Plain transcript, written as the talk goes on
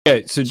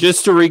Okay, so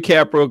just to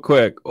recap real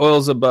quick,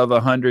 oil's above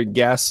 100,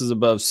 gas is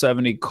above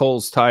 70,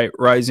 coal's tight,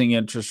 rising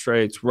interest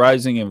rates,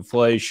 rising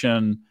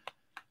inflation,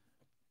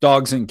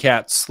 dogs and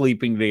cats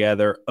sleeping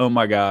together. Oh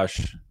my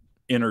gosh,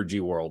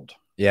 energy world.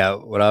 Yeah,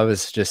 what I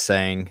was just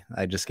saying,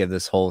 I just gave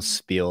this whole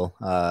spiel.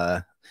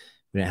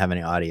 We didn't have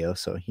any audio,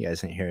 so you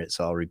guys didn't hear it,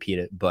 so I'll repeat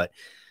it. But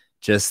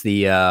just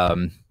the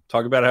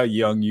talk about how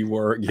young you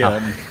were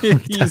again.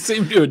 You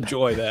seem to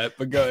enjoy that,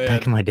 but go ahead.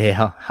 Back in my day,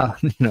 how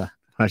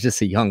I was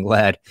just a young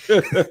lad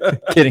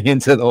getting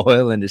into the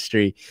oil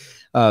industry.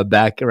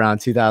 Back around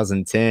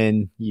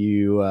 2010,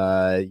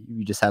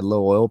 you just had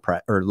low oil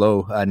price or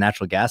low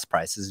natural gas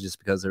prices just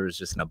because there was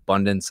just an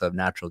abundance of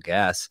natural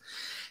gas.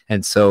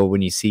 And so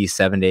when you see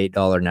 $7 to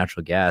 $8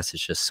 natural gas,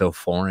 it's just so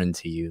foreign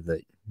to you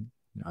that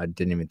I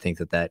didn't even think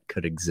that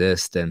could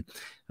exist. And I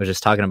was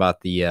just talking about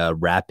the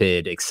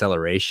rapid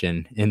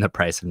acceleration in the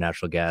price of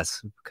natural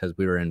gas because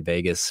we were in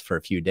Vegas for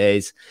a few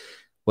days.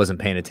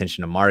 Wasn't paying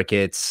attention to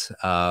markets,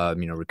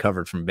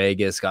 recovered from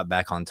Vegas, got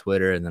back on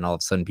Twitter, and then all of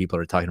a sudden people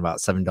are talking about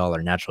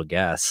 $7 natural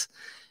gas.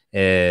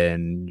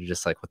 And you're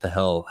just like, what the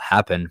hell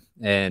happened?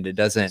 And it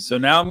doesn't. So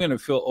now I'm going to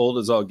feel old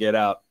as all get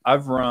out.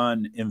 I've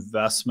run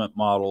investment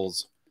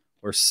models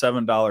where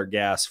 $7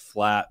 gas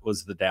flat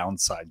was the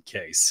downside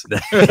case.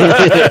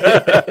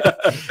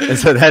 And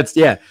so that's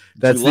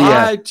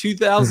July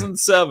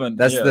 2007.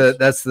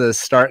 That's the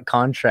stark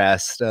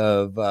contrast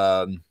of,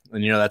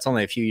 that's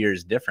only a few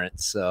years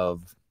difference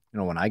of,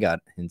 when I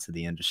got into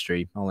the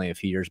industry, only a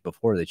few years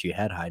before that you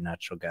had high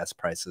natural gas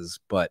prices.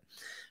 But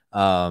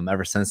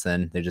ever since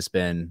then, they've just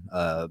been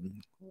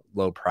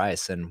low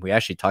price. And we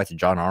actually talked to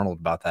John Arnold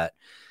about that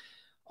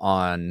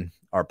on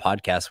our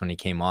podcast when he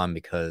came on,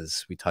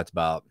 because we talked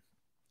about,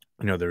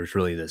 there was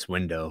really this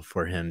window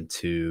for him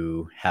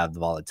to have the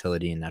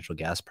volatility in natural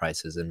gas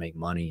prices and make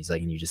money. He's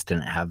like, and you just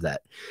didn't have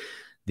that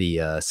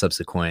the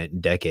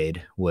subsequent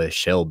decade with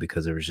shale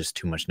because there was just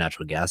too much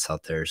natural gas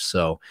out there.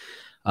 So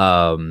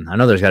I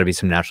know there's got to be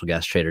some natural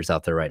gas traders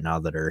out there right now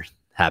that are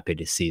happy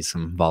to see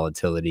some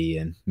volatility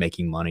and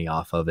making money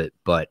off of it.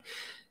 But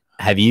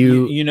have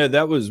you,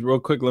 that was real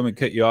quick. Let me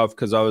cut you off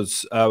because I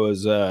was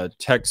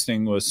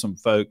texting with some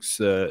folks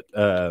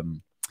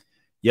that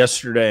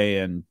yesterday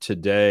and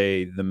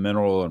today, the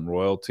Mineral and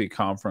Royalty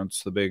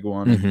Conference, the big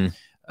one,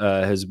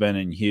 has been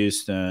in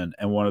Houston.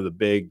 And one of the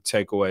big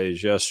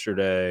takeaways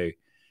yesterday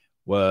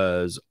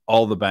was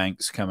all the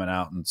banks coming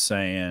out and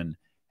saying,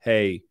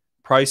 hey,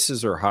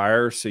 prices are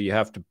higher, so you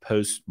have to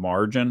post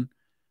margin.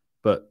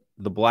 But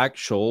the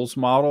Black-Scholes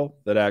model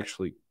that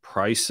actually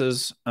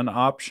prices an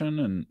option,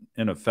 and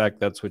in effect,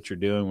 that's what you're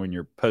doing when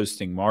you're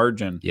posting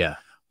margin. Yeah.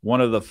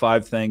 One of the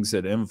 5 things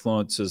that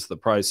influences the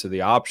price of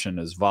the option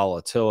is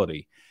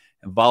volatility.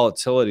 And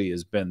volatility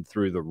has been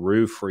through the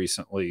roof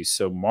recently.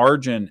 So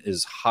margin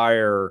is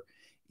higher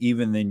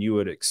even than you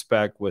would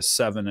expect with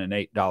 $7 and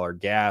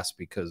 $8 gas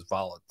because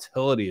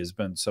volatility has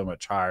been so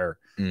much higher.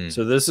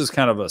 So this is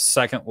kind of a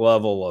second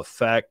level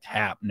effect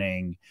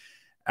happening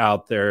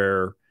out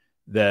there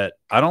that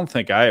I don't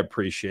think I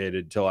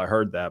appreciated till I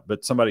heard that.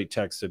 But somebody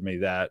texted me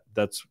that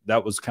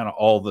was kind of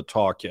all the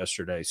talk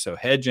yesterday. So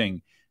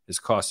hedging is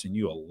costing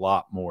you a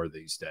lot more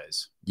these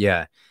days.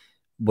 Yeah.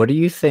 What do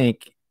you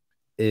think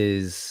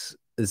is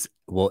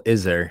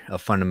there a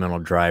fundamental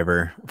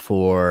driver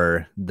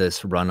for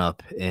this run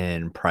up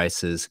in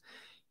prices?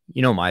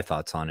 My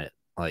thoughts on it.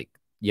 Like,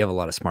 you have a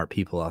lot of smart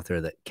people out there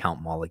that count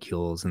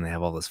molecules and they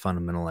have all this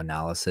fundamental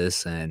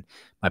analysis. And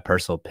my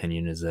personal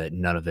opinion is that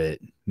none of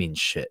it means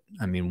shit.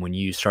 I mean, when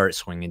you start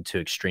swinging to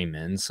extreme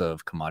ends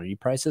of commodity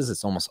prices,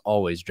 it's almost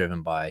always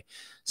driven by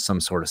some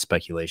sort of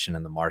speculation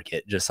in the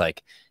market. Just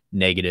like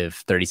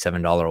negative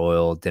 $37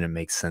 oil didn't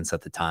make sense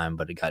at the time,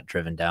 but it got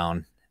driven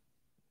down.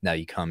 Now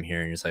you come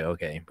here and you're like,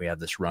 okay, we have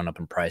this run up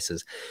in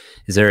prices.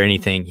 Is there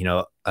anything,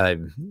 I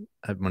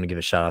want to give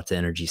a shout out to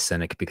Energy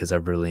Cynic because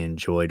I've really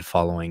enjoyed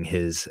following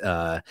his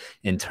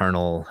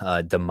internal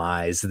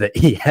demise that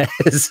he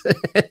has.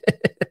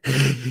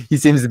 He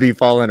seems to be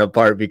falling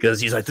apart because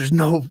he's like, there's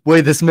no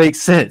way this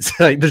makes sense.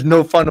 Like, there's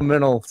no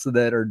fundamentals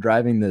that are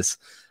driving this.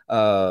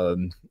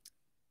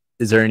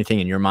 Is there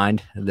anything in your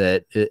mind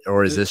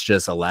or is this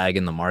just a lag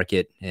in the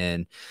market?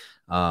 And,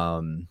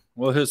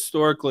 well,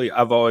 historically,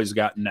 I've always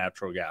gotten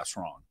natural gas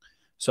wrong.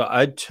 So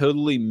I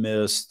totally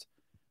missed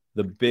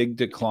the big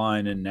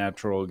decline in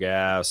natural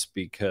gas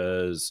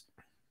because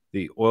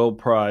the oil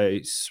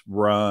price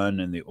run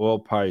and the oil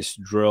price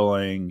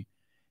drilling,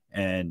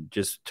 and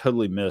just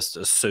totally missed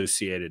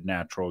associated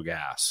natural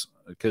gas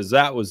because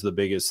that was the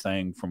biggest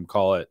thing from,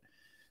 call it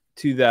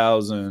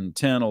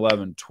 2010,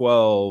 11,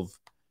 12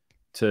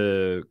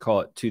 to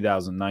call it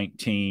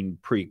 2019,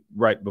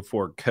 right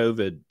before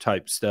COVID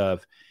type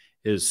stuff,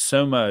 is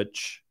so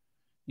much,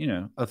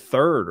 a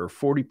third or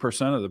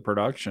 40% of the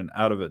production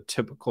out of a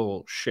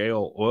typical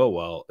shale oil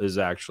well is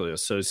actually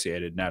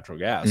associated natural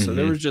gas. So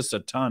there was just a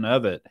ton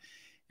of it.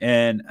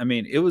 And I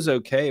mean, it was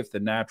okay if the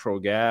natural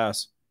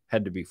gas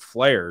had to be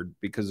flared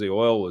because the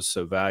oil was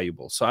so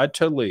valuable. So I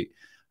totally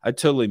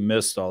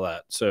missed all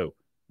that. So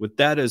with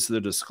that as the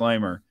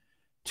disclaimer,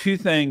 two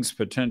things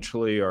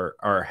potentially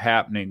are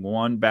happening.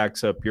 One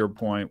backs up your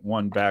point.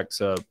 One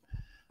backs up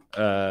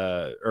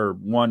the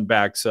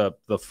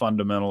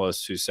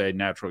fundamentalists who say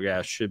natural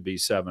gas should be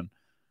 7.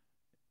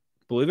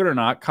 Believe it or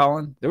not,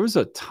 Colin, there was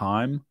a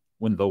time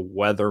when the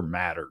weather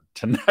mattered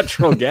to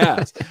natural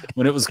gas.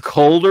 When it was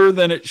colder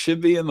than it should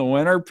be in the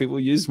winter, people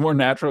used more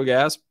natural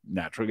gas.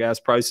 Natural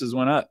gas prices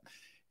went up.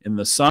 In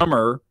the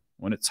summer,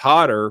 when it's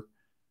hotter,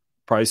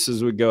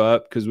 prices would go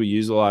up because we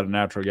use a lot of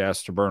natural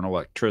gas to burn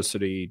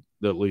electricity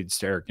that leads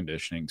to air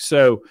conditioning.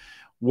 So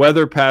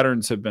weather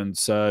patterns have been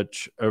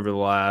such over the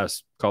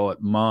last, call it,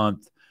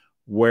 month,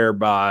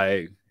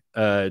 whereby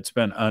it's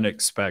been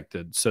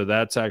unexpected. So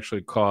that's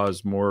actually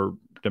caused more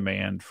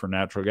demand for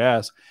natural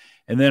gas.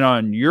 And then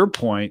on your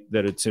point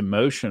that it's in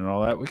motion and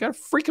all that, we got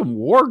a freaking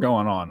war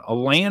going on, a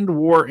land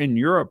war in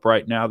Europe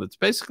right now that's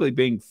basically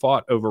being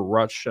fought over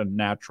Russian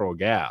natural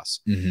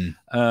gas. Kind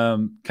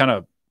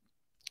of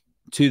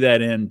to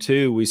that end,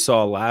 too, we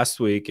saw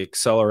last week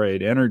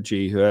Accelerate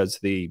Energy, who has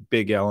the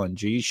big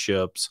LNG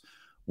ships,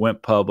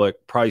 went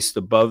public, priced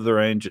above the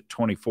range at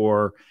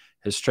 24,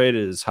 has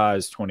traded as high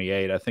as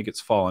 28. I think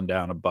it's fallen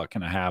down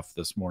 $1.50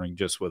 this morning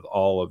just with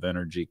all of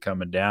energy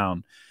coming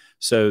down.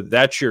 So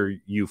that's your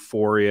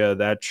euphoria,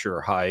 that's your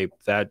hype,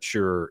 that's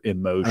your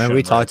emotion. I mean,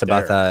 we talked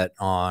about that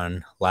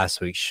on last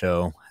week's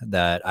show,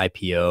 that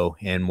IPO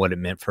and what it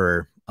meant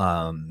for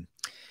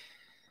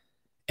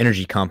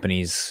energy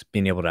companies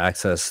being able to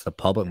access the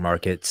public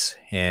markets.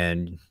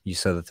 And you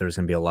said that there was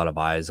going to be a lot of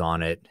eyes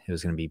on it. It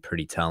was going to be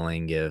pretty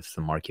telling if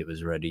the market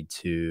was ready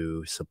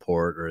to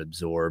support or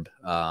absorb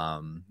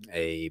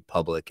a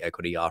public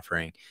equity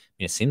offering. I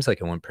mean, it seems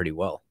like it went pretty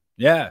well.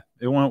 Yeah,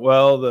 it went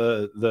well.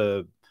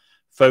 The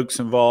folks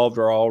involved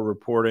are all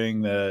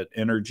reporting that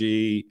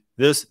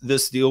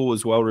this deal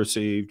was well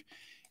received,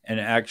 and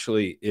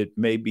actually it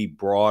may be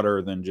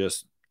broader than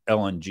just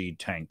LNG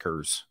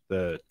tankers.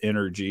 The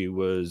energy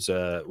was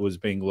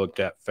being looked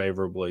at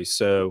favorably.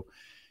 So,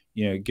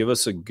 give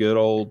us a good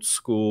old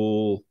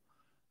school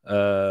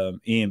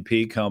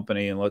E&P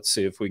company, and let's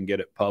see if we can get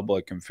it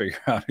public and figure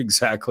out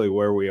exactly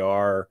where we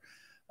are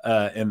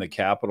in the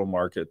capital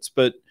markets.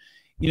 But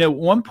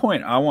one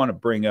point I want to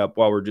bring up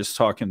while we're just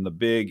talking the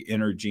big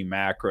energy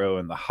macro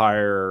and the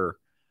higher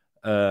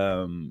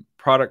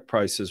product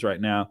prices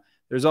right now,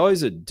 there's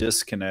always a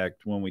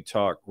disconnect when we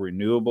talk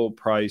renewable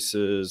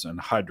prices and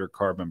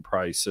hydrocarbon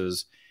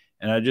prices.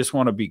 And I just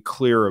want to be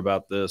clear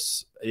about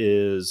this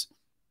is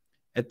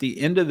at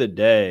the end of the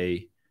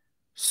day,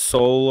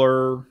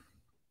 solar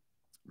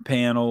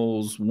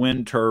panels,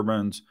 wind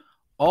turbines,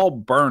 all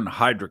burn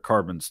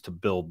hydrocarbons to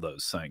build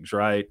those things,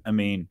 right? I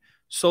mean,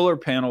 solar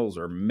panels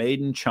are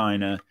made in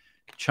China.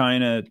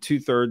 China,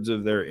 2/3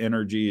 of their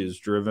energy is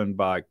driven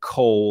by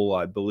coal,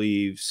 I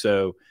believe.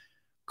 So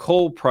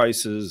coal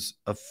prices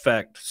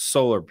affect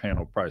solar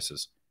panel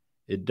prices.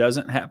 It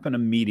doesn't happen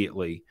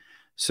immediately.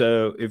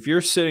 So if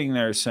you're sitting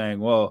there saying,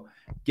 well,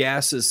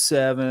 gas is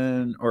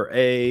 7 or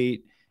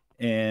 8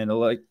 and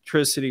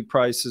electricity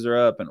prices are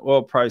up and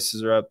oil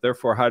prices are up,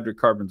 therefore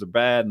hydrocarbons are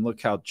bad, and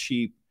look how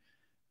cheap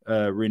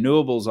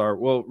renewables are.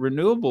 Well,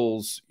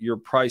 renewables, you're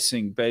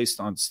pricing based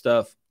on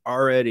stuff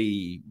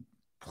already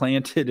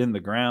planted in the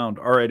ground,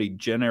 already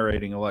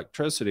generating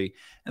electricity.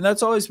 And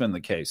that's always been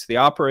the case. The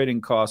operating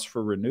costs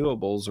for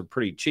renewables are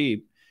pretty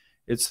cheap.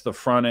 It's the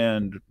front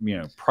end,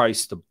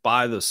 price to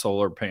buy the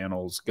solar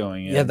panels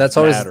going in. Yeah, that's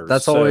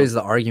always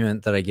the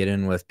argument that I get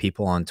in with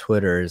people on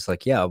Twitter is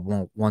like, yeah,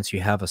 well, once you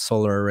have a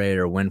solar array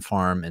or wind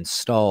farm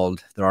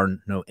installed, there are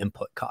no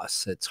input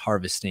costs. It's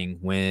harvesting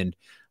wind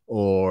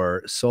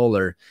or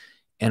solar.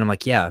 And I'm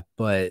like, yeah,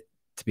 but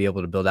to be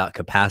able to build out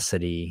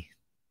capacity,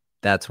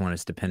 that's when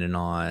it's dependent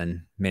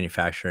on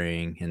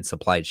manufacturing and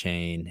supply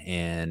chain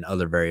and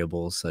other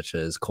variables such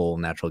as coal,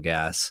 natural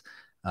gas,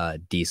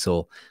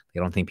 diesel. I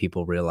don't think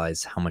people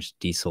realize how much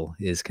diesel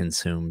is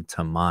consumed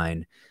to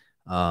mine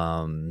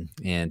and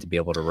to be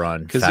able to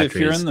run because if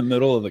you're in the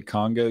middle of the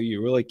Congo,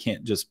 you really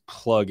can't just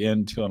plug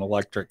into an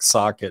electric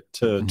socket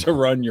to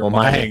run your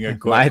mining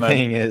equipment. My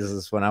thing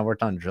is when I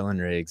worked on drilling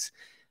rigs,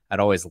 I'd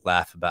always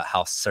laugh about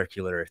how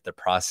circular the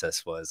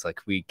process was.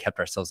 Like, we kept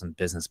ourselves in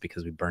business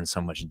because we burned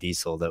so much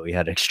diesel that we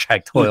had to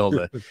extract oil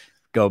to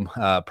go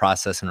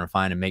process and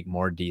refine and make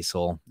more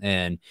diesel.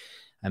 And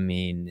I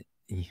mean,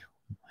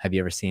 have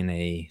you ever seen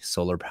a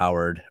solar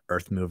powered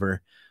earth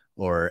mover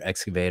or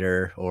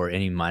excavator or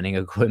any mining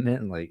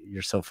equipment? Like,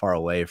 you're so far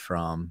away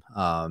from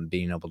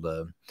being able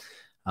to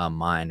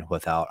mine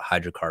without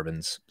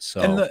hydrocarbons.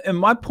 So, and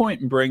my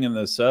point in bringing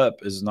this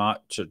up is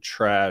not to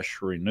trash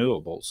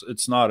renewables.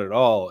 It's not at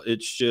all.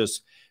 It's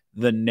just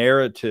the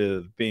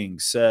narrative being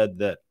said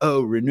that,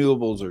 oh,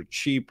 renewables are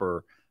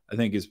cheaper, I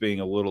think is being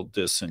a little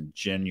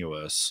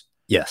disingenuous.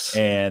 Yes.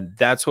 And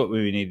that's what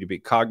we need to be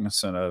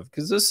cognizant of,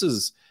 because this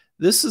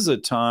is a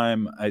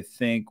time, I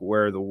think,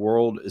 where the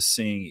world is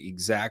seeing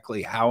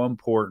exactly how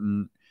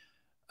important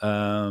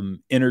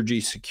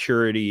energy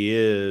security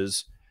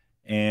is.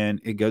 And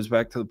it goes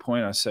back to the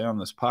point I say on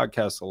this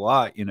podcast a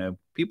lot,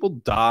 people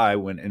die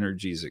when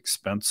energy is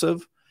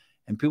expensive.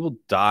 and people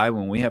die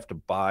when we have to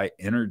buy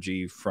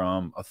energy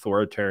from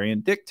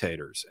authoritarian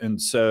dictators.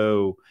 And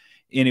so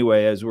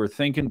anyway, as we're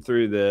thinking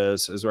through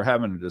this, as we're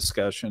having a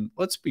discussion,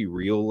 let's be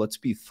real, let's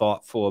be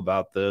thoughtful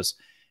about this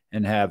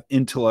and have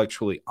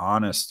intellectually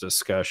honest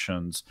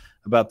discussions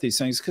about these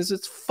things, because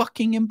it's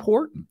fucking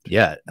important.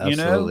 Yeah,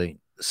 absolutely. You know?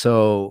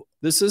 So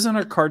this isn't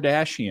a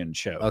Kardashian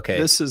show. Okay.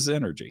 This is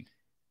energy.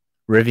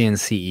 Rivian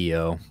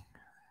CEO.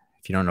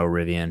 If you don't know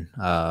Rivian,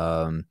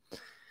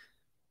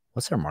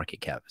 what's their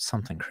market cap?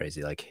 Something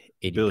crazy, like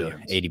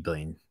 80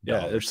 billion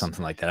or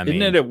something like that. I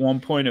mean, at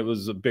one point it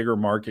was a bigger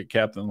market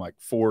cap than like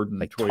Ford and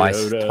like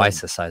Toyota.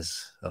 Twice the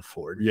size of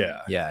Ford.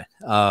 Yeah. Yeah.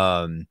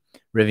 Rivian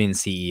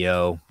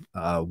CEO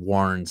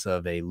warns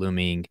of a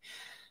looming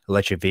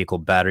electric vehicle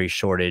battery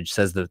shortage,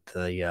 says that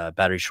the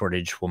battery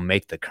shortage will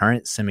make the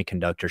current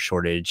semiconductor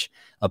shortage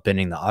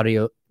upending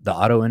the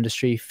auto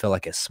industry feel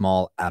like a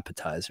small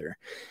appetizer.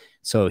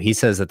 So he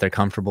says that they're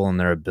comfortable in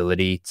their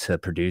ability to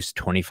produce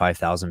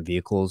 25,000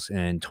 vehicles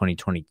in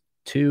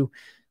 2022,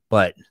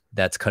 but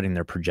that's cutting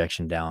their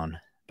projection down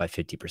by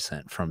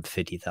 50% from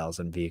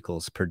 50,000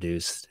 vehicles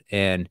produced.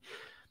 And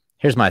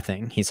here's my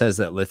thing. He says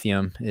that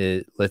lithium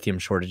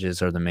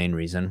shortages are the main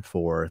reason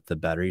for the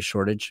battery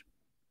shortage.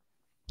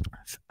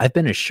 I've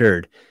been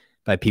assured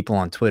by people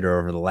on Twitter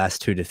over the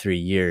last 2 to 3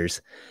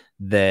 years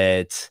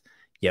that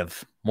you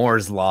have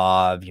Moore's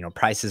law,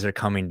 prices are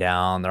coming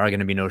down. There are going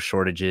to be no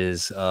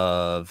shortages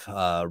of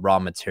raw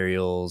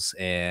materials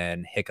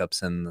and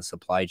hiccups in the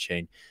supply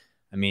chain.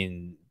 I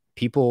mean,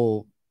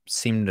 people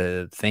seem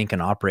to think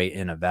and operate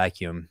in a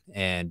vacuum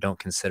and don't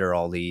consider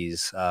all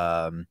these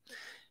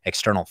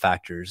external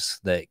factors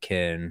that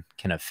can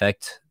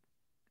affect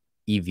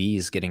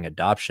EVs getting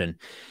adoption.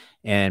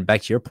 And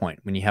back to your point,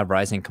 when you have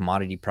rising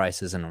commodity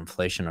prices and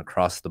inflation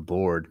across the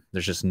board,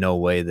 there's just no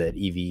way that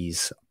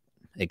EVs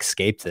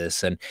escape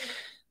this. And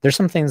there's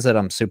some things that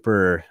I'm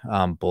super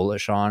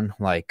bullish on,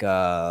 like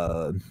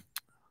Lilac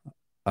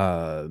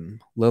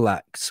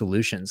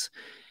Solutions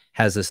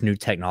has this new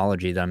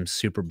technology that I'm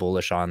super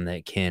bullish on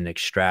that can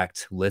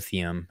extract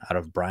lithium out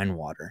of brine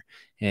water.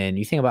 And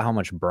you think about how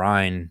much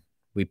brine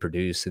we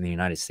produce in the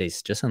United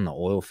States, just in the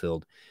oil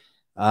field.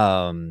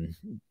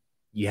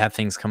 You have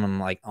things coming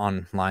like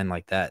online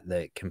like that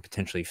can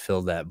potentially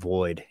fill that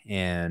void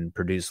and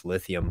produce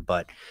lithium.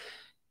 But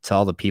to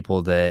all the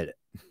people that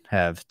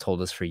have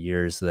told us for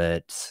years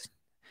that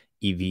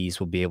EVs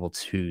will be able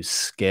to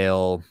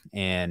scale,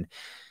 and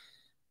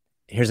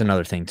here's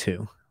another thing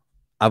too.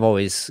 I've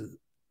always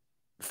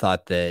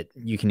thought that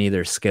you can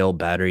either scale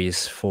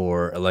batteries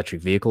for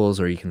electric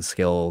vehicles or you can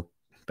scale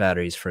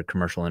batteries for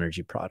commercial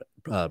energy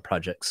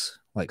projects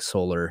like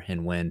solar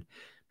and wind.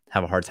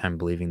 Have a hard time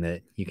believing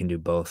that you can do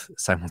both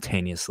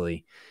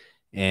simultaneously,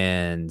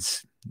 and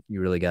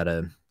you really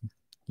gotta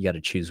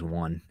choose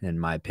one, in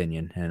my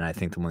opinion. And I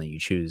think the one that you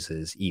choose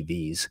is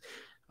EVs.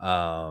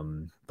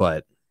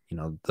 But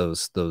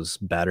those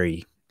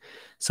battery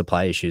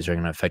supply issues are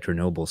going to affect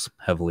renewables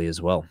heavily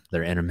as well.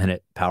 They're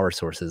intermittent power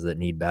sources that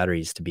need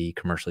batteries to be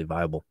commercially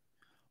viable.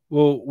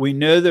 Well, we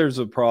know there's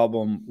a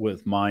problem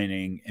with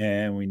mining,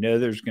 and we know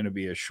there's going to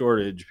be a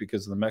shortage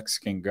because the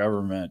Mexican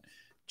government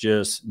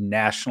just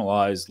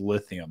nationalized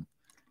lithium.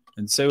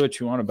 And say what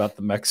you want about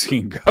the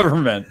Mexican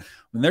government,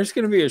 when there's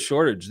going to be a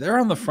shortage, they're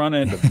on the front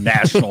end of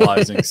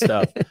nationalizing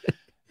stuff.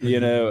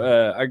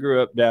 I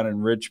grew up down in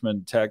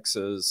Richmond,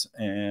 Texas,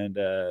 and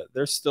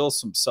there's still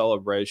some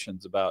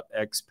celebrations about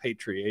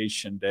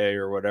expatriation day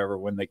or whatever,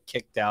 when they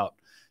kicked out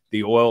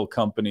the oil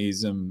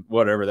companies in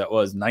whatever that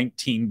was,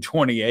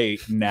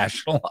 1928, and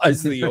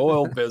nationalized the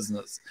oil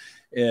business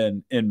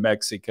in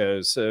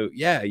Mexico. So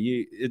yeah,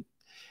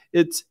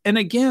 and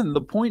again,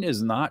 the point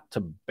is not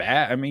to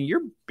I mean,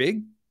 you're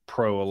big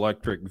pro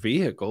electric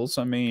vehicles.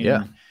 I mean,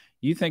 yeah.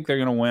 You think they're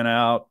going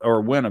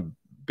to win a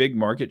big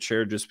market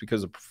share just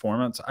because of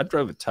performance? I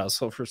drove a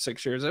Tesla for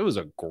 6 years. It was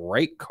a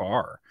great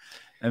car.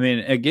 I mean,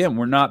 again,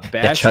 we're not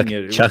bashing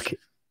it. Chuck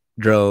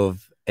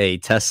drove a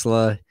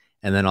Tesla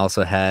and then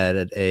also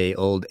had a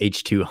old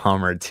H2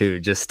 Hummer too,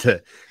 just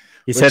to.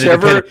 He said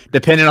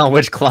depending on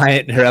which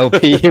client or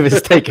LP he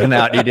was taking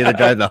out, he'd either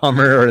drive the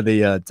Hummer or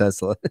the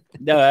Tesla.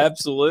 No,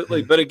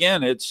 absolutely. But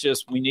again, it's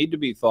just, we need to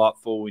be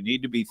thoughtful. We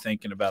need to be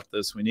thinking about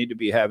this. We need to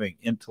be having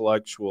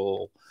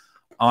intellectual,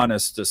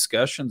 honest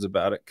discussions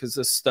about it, because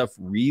this stuff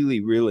really,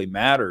 really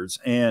matters.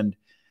 And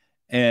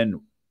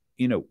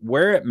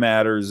where it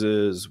matters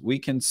is we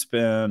can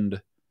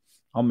spend,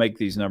 I'll make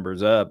these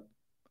numbers up,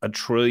 $1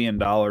 trillion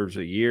a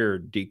year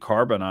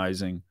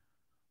decarbonizing,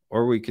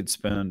 or we could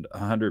spend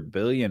 $100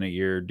 billion a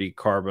year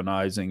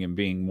decarbonizing and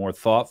being more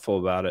thoughtful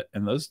about it.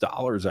 And those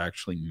dollars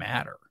actually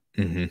matter,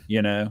 and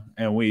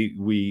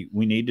we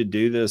need to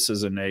do this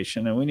as a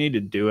nation, and we need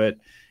to do it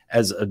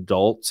as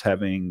adults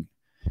having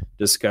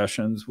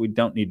discussions. We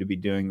don't need to be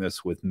doing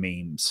this with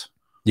memes.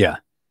 Yeah.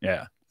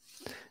 Yeah.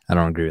 I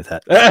don't agree with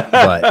that,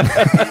 but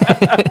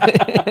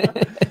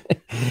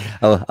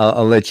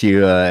I'll let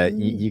you,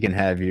 you can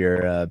have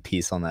your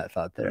piece on that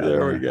thought there.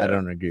 There we go. I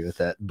don't agree with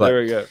that, but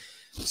there we go.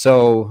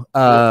 So,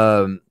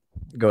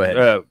 go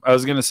ahead. I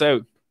was going to say,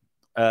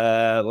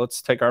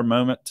 let's take our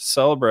moment to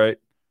celebrate.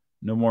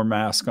 No more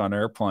mask on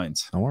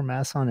airplanes. No more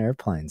masks on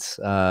airplanes.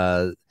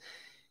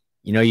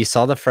 You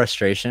saw the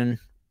frustration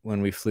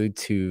when we flew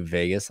to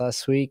Vegas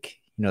last week.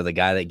 The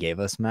guy that gave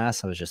us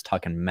masks, I was just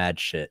talking mad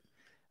shit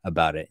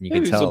about it. And you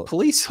could tell he was a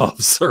police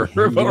officer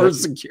or a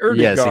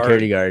security guard.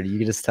 Security guard. You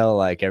could just tell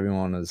like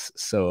everyone was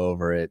so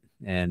over it.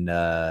 And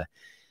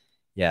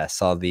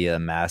saw the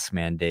mask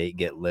mandate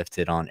get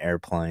lifted on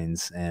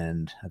airplanes,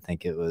 and I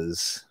think it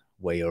was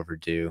way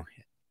overdue.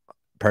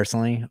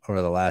 Personally,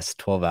 over the last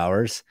 12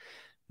 hours,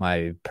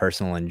 my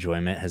personal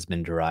enjoyment has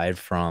been derived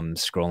from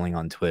scrolling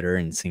on Twitter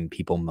and seeing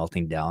people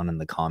melting down in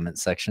the comment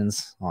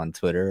sections on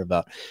Twitter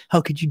about how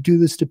could you do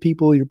this to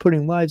people? You're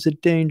putting lives at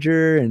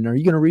danger. And are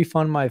you going to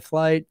refund my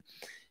flight?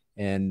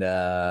 And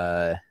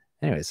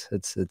anyways,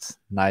 it's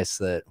nice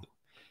that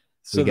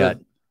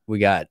we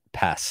got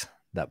past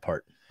that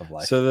part of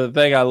life. So the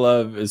thing I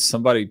love is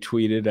somebody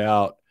tweeted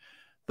out,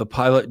 the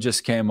pilot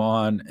just came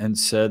on and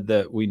said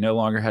that we no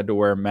longer had to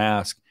wear a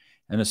mask.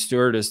 And a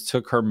stewardess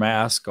took her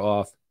mask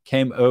off,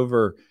 came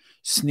over,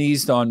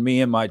 sneezed on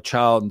me and my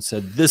child, and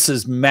said, "This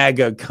is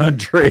MAGA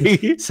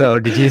country." So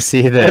did you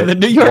see that? And the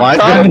New York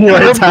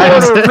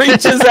Times reporter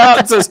reaches out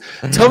and says,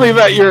 "Tell me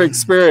about your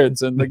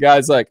experience." And the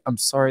guy's like, "I'm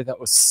sorry, that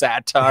was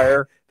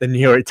satire." The New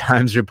York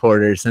Times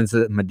reporter sends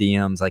my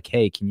DMs like,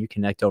 "Hey, can you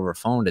connect over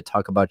phone to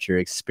talk about your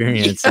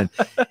experience?" And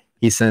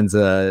he sends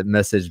a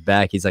message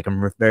back. He's like,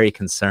 "I'm very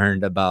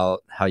concerned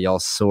about how y'all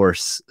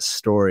source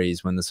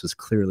stories when this was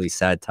clearly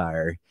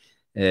satire."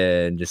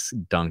 And just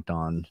dunked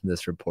on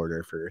this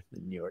reporter for the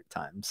New York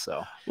Times.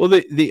 So, well,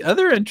 the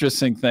other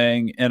interesting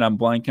thing, and I'm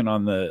blanking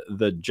on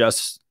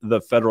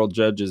the federal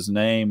judge's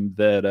name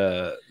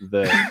that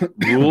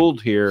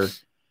ruled here,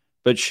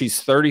 but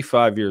she's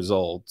 35 years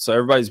old. So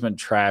everybody's been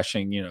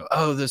trashing,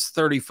 oh, this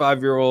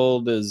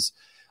 35-year-old is,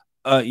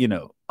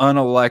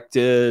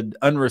 unelected,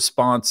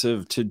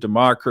 unresponsive to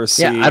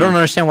democracy. Yeah, I don't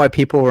understand why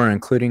people were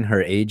including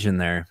her age in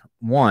there.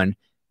 One,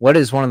 what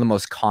is one of the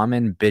most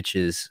common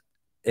bitches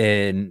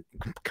in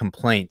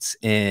complaints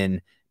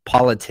in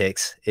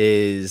politics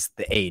is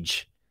the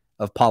age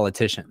of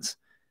politicians.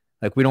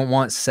 Like, we don't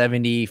want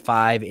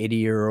 75,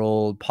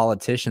 80-year-old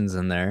politicians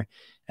in there.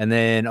 And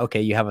then,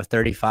 okay, you have a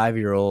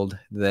 35-year-old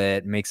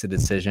that makes a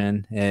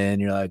decision and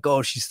you're like,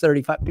 oh, she's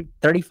 35.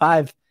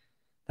 35,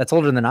 that's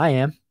older than I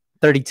am.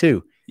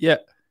 32. Yeah.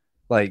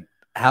 Like,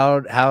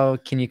 how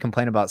can you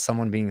complain about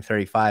someone being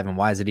 35 and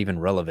why is it even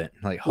relevant?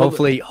 Like,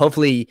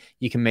 hopefully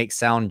you can make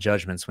sound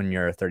judgments when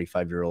you're a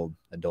 35-year-old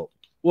adult.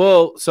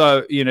 Well,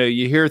 so, you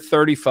hear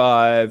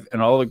 35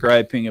 and all the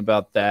griping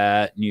about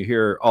that, and you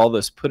hear all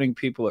this putting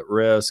people at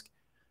risk.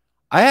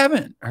 I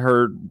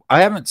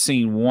haven't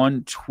seen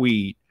one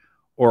tweet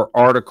or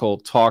article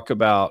talk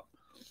about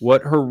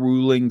what her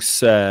ruling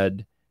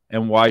said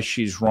and why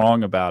she's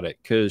wrong about it,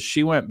 because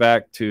she went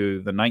back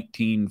to the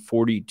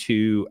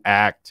 1942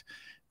 act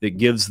that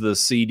gives the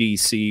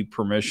CDC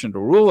permission to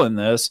rule in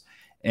this,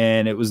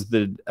 and it was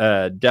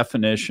the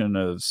definition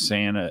of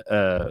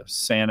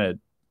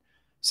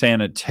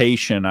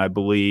sanitation, I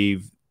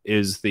believe,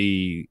 is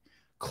the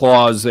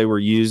clause they were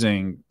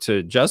using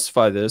to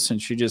justify this.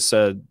 And she just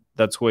said,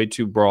 that's way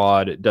too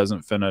broad. It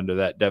doesn't fit under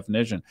that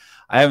definition.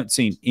 I haven't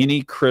seen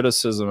any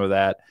criticism of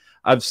that.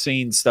 I've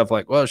seen stuff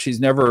like, well,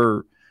 she's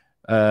never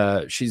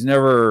been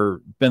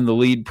the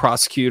lead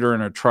prosecutor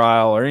in a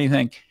trial or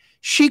anything.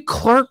 She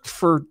clerked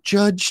for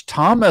Judge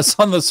Thomas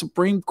on the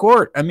Supreme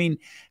Court. I mean,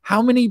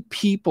 how many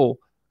people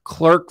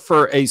clerk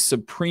for a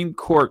Supreme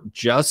Court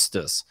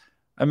justice?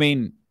 I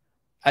mean,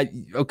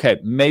 okay,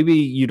 maybe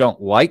you don't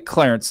like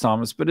Clarence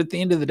Thomas, but at the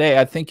end of the day,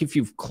 I think if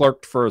you've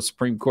clerked for a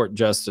Supreme Court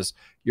justice,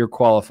 you're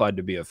qualified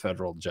to be a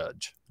federal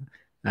judge.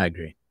 I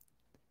agree.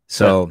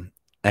 So,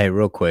 hey,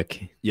 real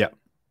quick. Yeah.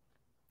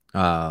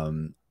 I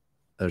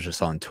was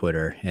just on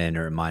Twitter and it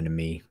reminded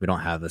me, we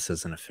don't have this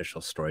as an official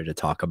story to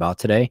talk about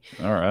today.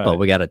 All right. But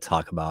we got to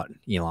talk about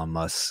Elon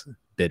Musk's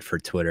bid for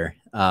Twitter.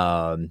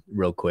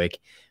 Real quick.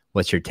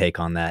 What's your take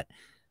on that?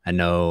 I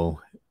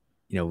know,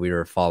 we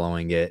were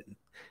following it.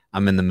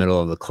 I'm in the middle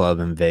of the club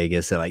in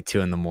Vegas at like 2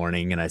 a.m.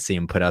 and I see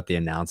him put out the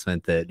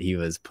announcement that he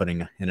was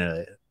putting in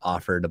an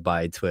offer to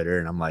buy Twitter.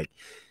 And I'm like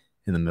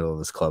in the middle of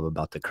this club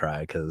about to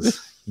cry because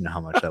you know how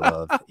much I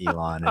love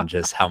Elon and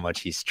just how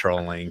much he's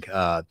trolling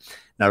not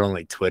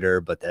only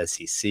Twitter, but the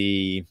SEC.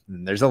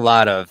 And there's a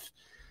lot of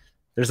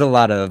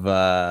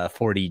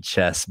 4D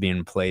chess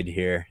being played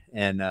here.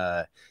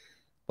 And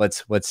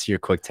what's your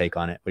quick take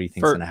on it? What do you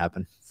think is going to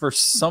happen? For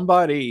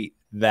somebody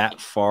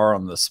that far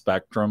on the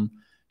spectrum,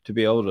 to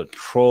be able to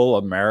troll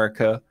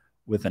America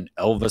with an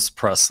Elvis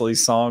Presley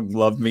song,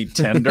 Love Me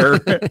Tender,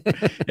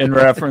 in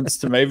reference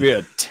to maybe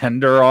a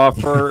tender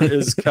offer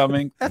is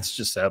coming. That's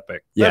just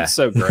epic. Yeah. That's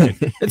so great.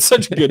 It's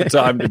such a good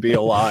time to be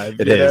alive.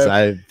 It is.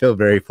 I feel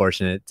very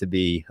fortunate to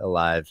be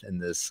alive in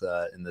this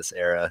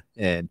era.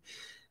 And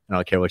I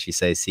don't care what you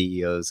say,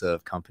 CEOs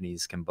of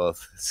companies can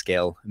both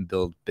scale and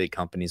build big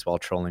companies while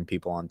trolling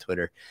people on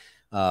Twitter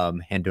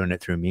and doing it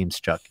through memes,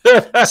 Chuck.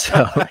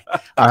 So,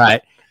 all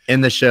right. In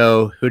the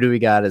show, who do we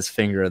got as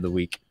finger of the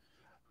week?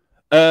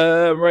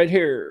 Right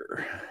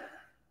here.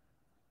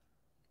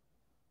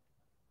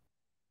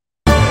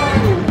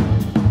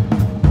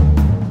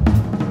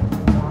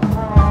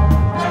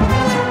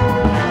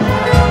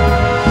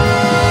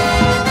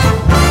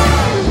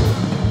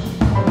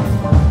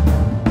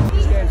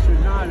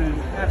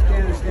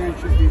 Afghanistan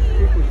should be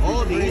people's.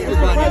 Oh, the Easter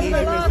Bunny,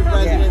 Mr.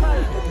 President.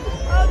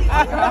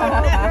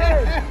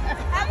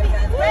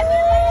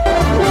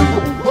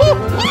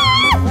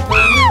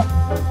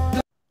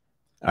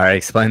 All right,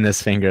 explain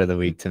this finger of the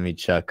week to me,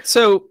 Chuck.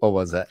 So, what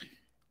was that?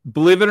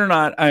 Believe it or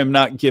not, I am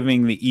not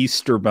giving the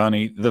Easter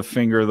Bunny the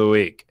finger of the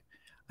week.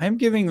 I'm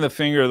giving the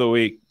finger of the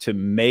week to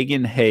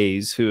Megan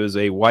Hayes, who is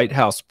a White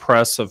House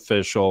press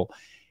official.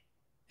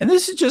 And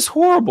this is just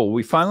horrible.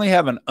 We finally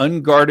have an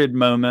unguarded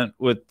moment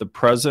with the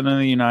President of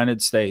the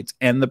United States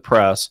and the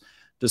press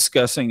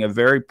discussing a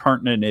very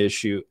pertinent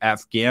issue,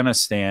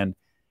 Afghanistan.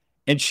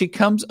 And she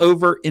comes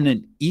over in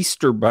an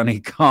Easter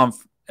Bunny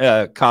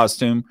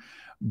costume,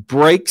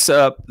 breaks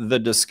up the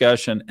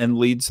discussion, and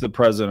leads the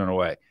president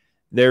away.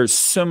 There's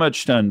so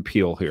much to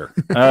unpeel here.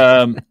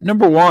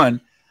 Number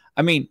one,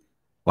 I mean,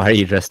 why are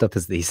you dressed up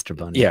as the Easter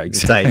Bunny? Yeah,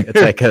 exactly.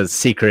 It's like a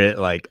secret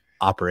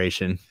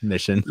operation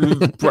mission.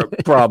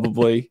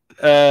 Probably.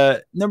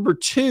 Number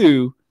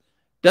two,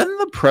 doesn't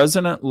the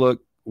president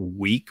look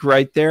weak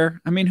right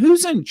there? I mean,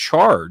 who's in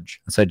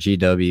charge? That's why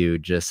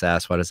GW just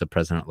asked, why does the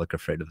president look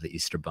afraid of the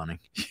Easter Bunny?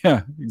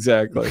 Yeah,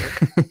 exactly.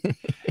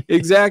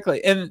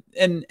 Exactly. And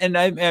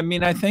I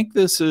mean, I think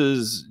this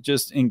is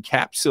just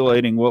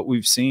encapsulating what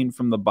we've seen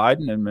from the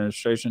Biden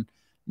administration.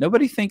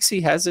 Nobody thinks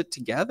he has it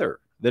together,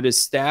 that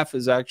his staff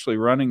is actually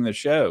running the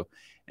show.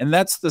 And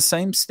that's the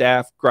same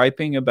staff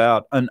griping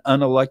about an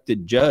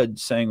unelected judge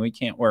saying we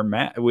can't wear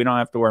we don't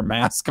have to wear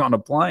masks on a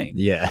plane.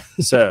 Yeah.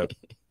 So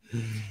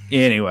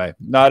anyway,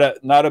 not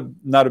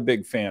a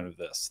big fan of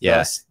this. Yeah.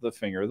 That's the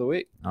finger of the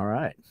week. All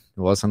right.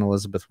 It wasn't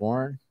Elizabeth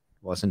Warren.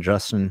 It wasn't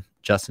Justin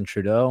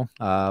Trudeau.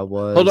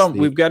 Hold on.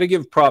 We've got to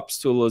give props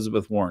to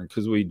Elizabeth Warren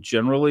because we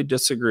generally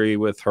disagree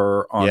with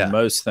her on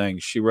most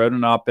things. She wrote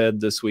an op-ed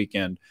this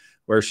weekend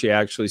where she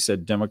actually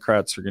said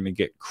Democrats are going to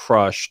get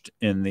crushed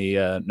in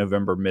the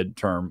November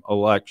midterm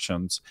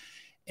elections.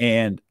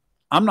 And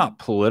I'm not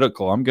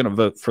political. I'm going to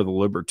vote for the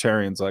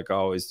Libertarians like I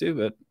always do,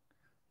 but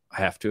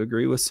I have to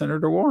agree with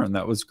Senator Warren.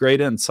 That was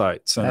great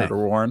insight, Senator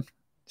Warren.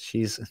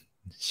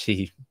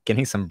 She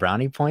getting some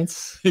brownie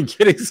points.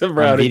 Getting some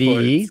brownie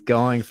VDE, points.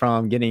 Going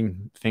from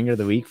getting finger of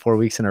the week 4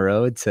 weeks in a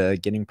row to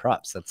getting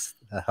props. That's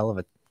a hell of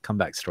a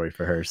comeback story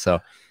for her. So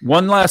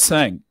one last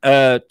thing.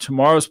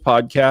 Tomorrow's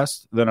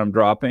podcast that I'm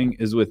dropping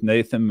is with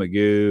Nathan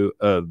Magoo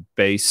of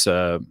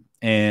Besa.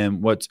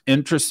 And what's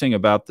interesting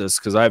about this,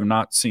 because I have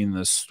not seen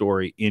this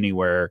story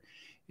anywhere,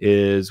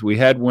 is we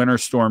had Winter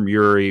Storm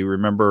Uri.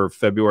 Remember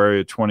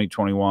February of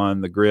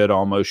 2021, the grid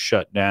almost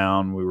shut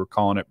down. We were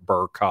calling it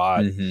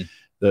Burkott,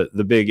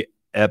 the big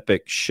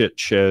epic shit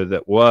show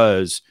that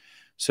was.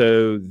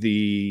 So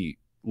the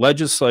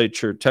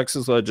legislature,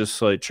 Texas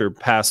legislature,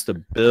 passed a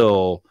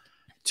bill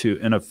to,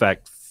 in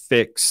effect,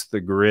 fix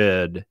the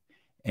grid.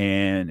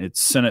 And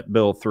it's Senate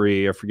Bill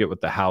 3. I forget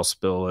what the House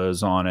bill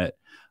is on it.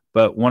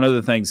 But one of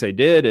the things they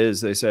did is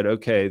they said,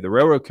 okay, the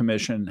Railroad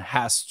Commission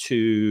has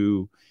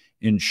to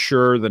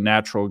ensure the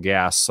natural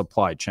gas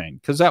supply chain,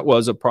 because that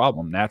was a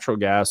problem. Natural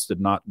gas did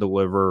not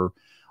deliver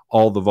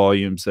all the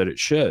volumes that it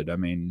should. I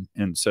mean,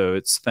 and so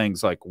it's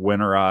things like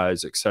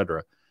winterize, et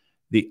cetera.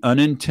 The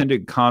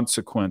unintended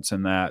consequence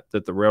in that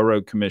the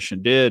Railroad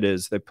Commission did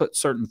is they put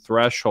certain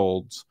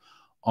thresholds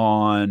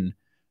on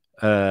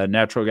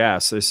natural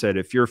gas. They said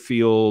if your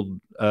field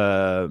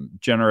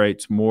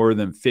generates more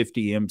than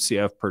 50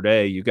 MCF per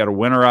day, you got to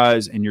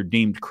winterize and you're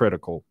deemed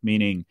critical,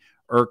 meaning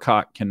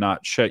ERCOT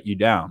cannot shut you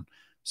down.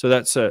 So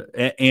that's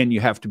and you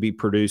have to be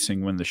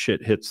producing when the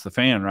shit hits the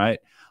fan, right?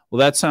 Well,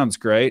 that sounds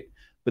great.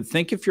 But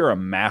think if you're a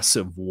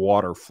massive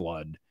water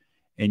flood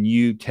and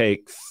you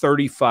take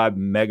 35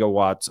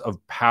 megawatts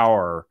of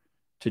power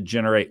to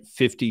generate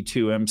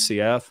 52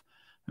 MCF.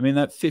 I mean,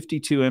 that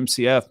 52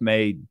 MCF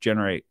may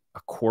generate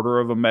a quarter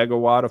of a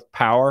megawatt of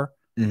power,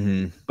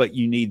 but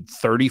you need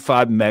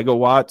 35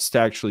 megawatts to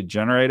actually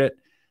generate it.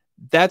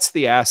 That's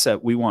the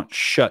asset we want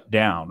shut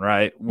down,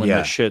 right? When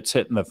the shit's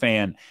hitting the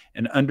fan.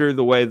 And under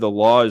the way the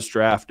law is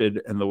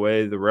drafted and the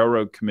way the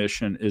Railroad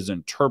Commission is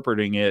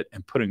interpreting it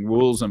and putting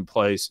rules in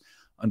place,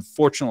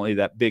 unfortunately,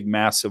 that big,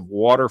 massive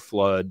water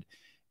flood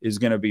is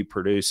going to be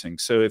producing.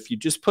 So if you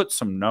just put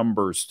some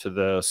numbers to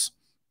this,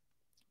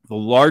 the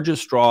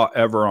largest draw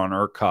ever on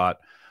ERCOT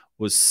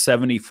was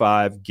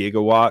 75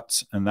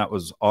 gigawatts, and that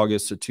was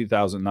August of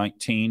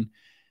 2019.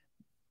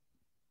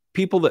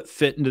 People that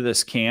fit into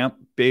this camp,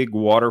 big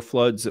water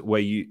floods that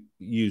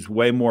use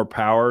way more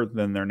power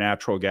than their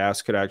natural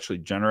gas could actually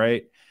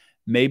generate,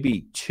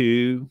 maybe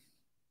 2-3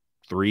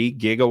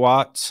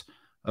 gigawatts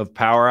of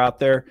power out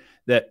there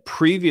that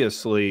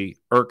previously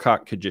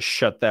ERCOT could just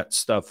shut that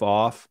stuff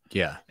off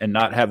and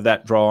not have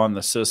that draw on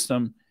the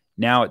system.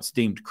 Now it's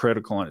deemed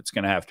critical and it's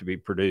going to have to be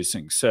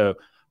producing. So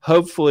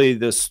hopefully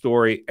this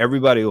story,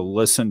 everybody will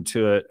listen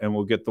to it and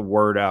we'll get the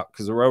word out,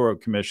 because the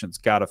Railroad Commission's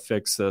got to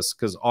fix this,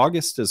 because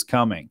August is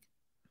coming.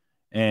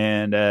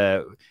 And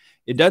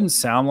it doesn't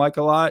sound like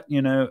a lot,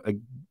 you know,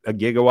 a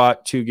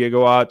gigawatt, 2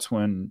 gigawatts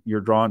when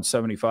you're drawing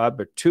 75,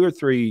 but 2 or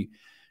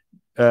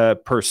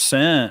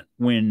 3%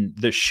 when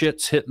the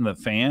shit's hitting the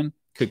fan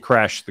could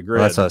crash the grid.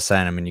 Well, that's what I was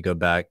saying. I mean, you go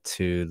back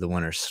to the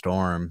winter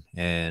storm,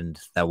 and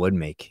that would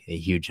make a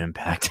huge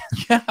impact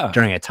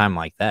during a time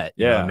like that.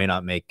 You know, it may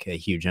not make a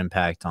huge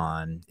impact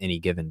on any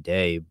given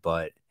day,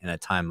 but in a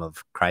time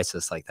of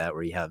crisis like that,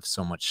 where you have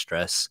so much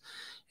stress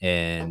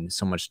and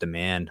so much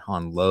demand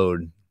on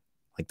load,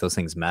 like those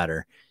things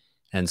matter.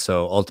 And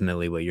so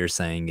ultimately what you're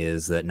saying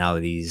is that now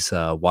these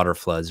water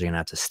floods are going to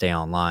have to stay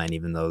online,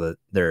 even though that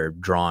they're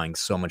drawing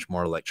so much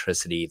more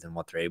electricity than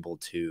what they're able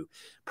to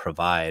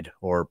provide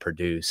or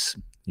produce.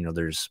 You know,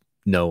 there's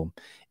no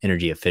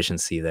energy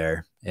efficiency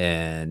there,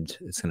 and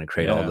it's going to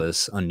create all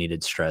this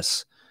unneeded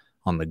stress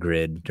on the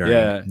grid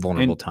during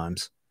vulnerable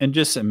times. And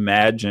just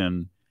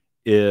imagine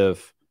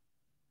if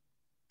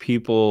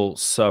people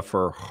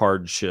suffer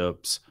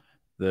hardships.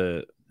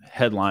 The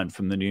headline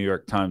from the New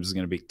York Times is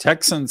going to be,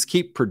 Texans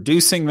keep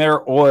producing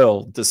their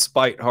oil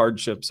despite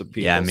hardships of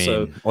people. Yeah, I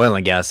mean, oil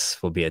and gas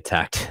will be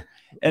attacked,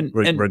 and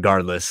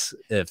regardless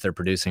if they're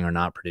producing or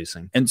not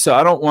producing. And so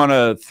I don't want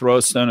to throw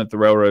a stone at the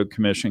Railroad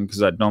Commission,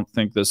 because I don't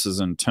think this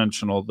is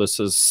intentional. This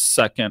is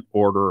second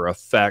order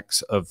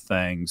effects of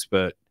things.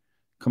 But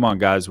come on,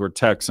 guys, we're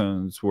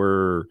Texans.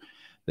 We're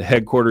the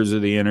headquarters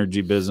of the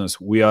energy business.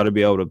 We ought to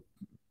be able to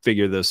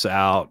figure this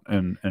out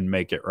and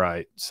make it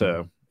right.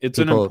 So it's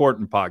an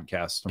important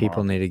podcast tomorrow.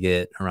 People need to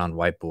get around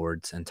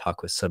whiteboards and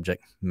talk with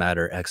subject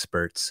matter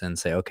experts and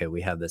say, okay,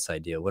 we have this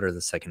idea. What are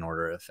the second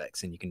order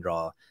effects? And you can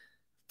draw a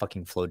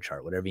fucking flow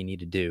chart, whatever you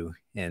need to do,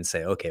 and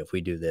say, okay, if we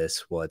do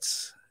this,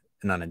 what's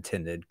an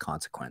unintended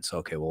consequence?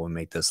 Okay, well, we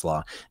make this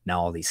law.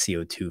 Now all these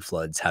CO2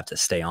 floods have to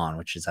stay on,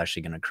 which is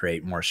actually going to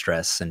create more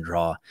stress and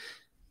draw.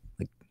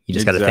 Like, you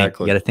just got to think.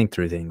 You got to think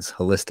through things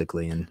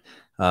holistically.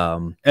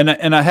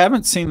 And I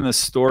haven't seen this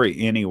story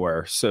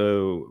anywhere.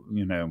 So,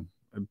 you know,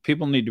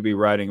 people need to be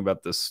writing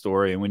about this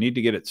story, and we need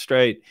to get it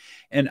straight.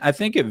 And I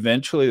think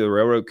eventually the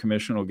Railroad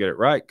Commission will get it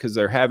right, because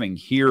they're having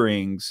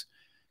hearings,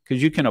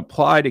 because you can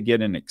apply to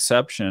get an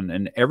exception,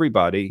 and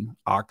everybody,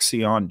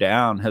 Oxy on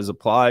down, has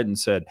applied and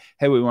said,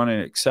 hey, we want an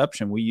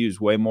exception. We use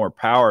way more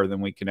power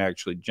than we can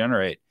actually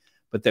generate,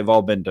 but they've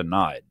all been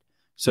denied.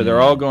 So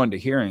they're all going to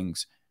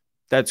hearings.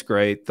 That's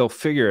great. They'll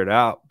figure it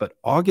out, but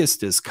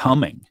August is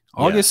coming.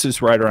 August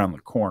is right around the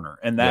corner.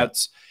 And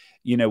that's,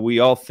 you know, we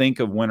all think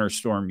of Winter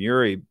Storm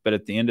Uri, but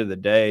at the end of the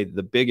day,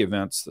 the big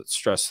events that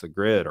stress the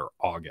grid are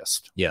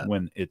August,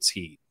 when it's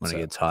heat. When it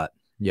gets hot.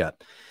 Yeah.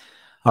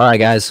 All right,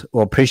 guys.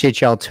 Well, appreciate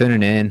y'all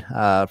tuning in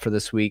for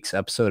this week's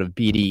episode of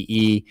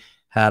BDE.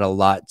 Had a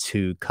lot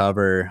to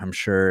cover. I'm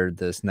sure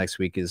this next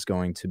week is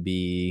going to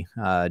be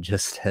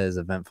just as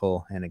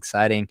eventful and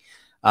exciting.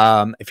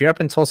 If you're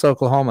up in Tulsa,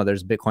 Oklahoma,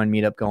 there's a Bitcoin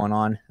meetup going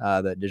on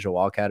that Digital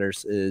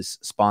Wildcatters is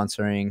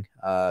sponsoring.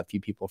 A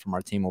few people from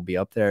our team will be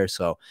up there.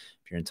 So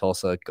if you're in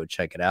Tulsa, go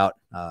check it out.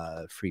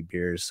 Free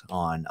beers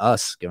on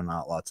us, giving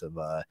out lots of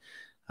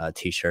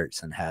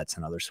t-shirts and hats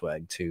and other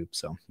swag too.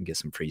 So you can get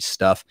some free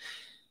stuff.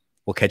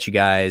 We'll catch you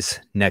guys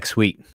next week.